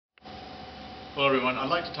Hello everyone, I'd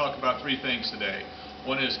like to talk about three things today.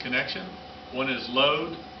 One is connection, one is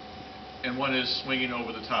load, and one is swinging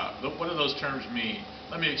over the top. What do those terms mean?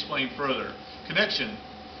 Let me explain further. Connection,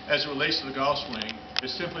 as it relates to the golf swing,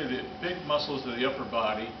 is simply the big muscles of the upper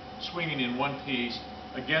body swinging in one piece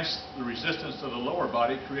against the resistance of the lower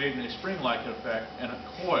body, creating a spring-like effect and a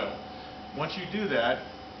coil. Once you do that,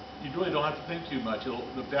 you really don't have to think too much.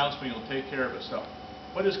 The downswing will take care of itself.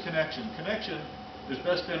 What is connection? Connection is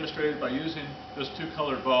best demonstrated by using this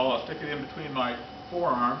two-colored ball. I'll stick it in between my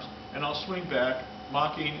forearms and I'll swing back,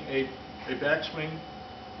 mocking a backswing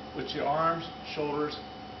which the arms, shoulders,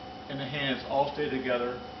 and the hands all stay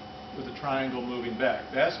together with the triangle moving back.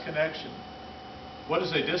 That's connection. What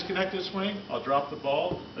is a disconnected swing? I'll drop the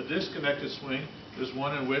ball. A disconnected swing is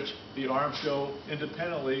one in which the arms go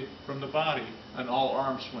independently from the body, an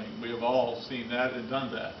all-arm swing. We have all seen that and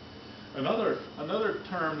done that. Another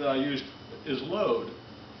term that I used is load.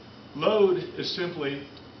 Load is simply,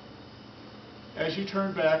 as you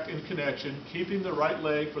turn back in connection, keeping the right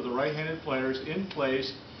leg for the right-handed players in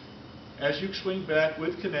place. As you swing back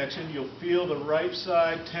with connection, you'll feel the right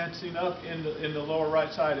side tensing up in the lower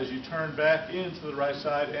right side as you turn back into the right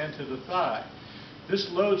side and to the thigh. This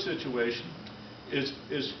load situation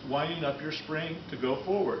is winding up your spring to go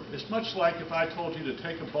forward. It's much like if I told you to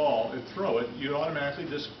take a ball and throw it, you automatically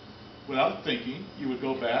just, without thinking, you would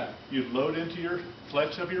go back, you'd load into your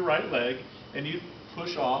flex of your right leg, and you'd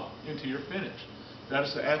push off into your finish. That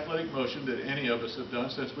is the athletic motion that any of us have done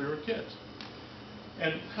since we were kids.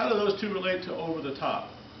 And how do those two relate to over the top?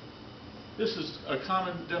 This is a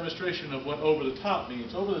common demonstration of what over the top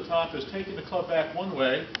means. Over the top is taking the club back one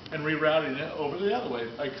way and rerouting it over the other way,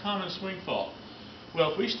 a common swing fault.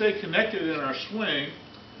 Well, if we stay connected in our swing,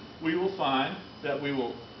 we will find that we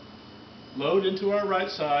will load into our right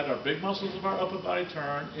side, our big muscles of our upper body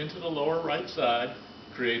turn into the lower right side,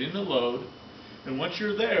 creating the load. And once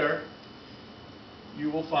you're there, you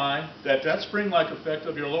will find that that spring-like effect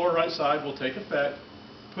of your lower right side will take effect,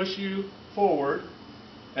 push you forward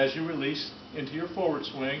as you release into your forward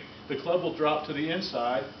swing. The club will drop to the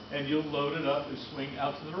inside and you'll load it up and swing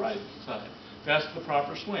out to the right side. That's the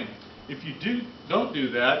proper swing. If you don't do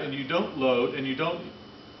that and you don't load and you don't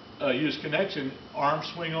use connection, arm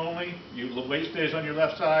swing only, the weight stays on your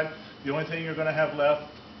left side, the only thing you're going to have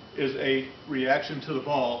left is a reaction to the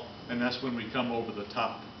ball, and that's when we come over the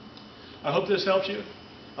top. I hope this helps you.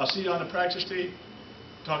 I'll see you on the practice tee.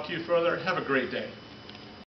 Talk to you further. Have a great day.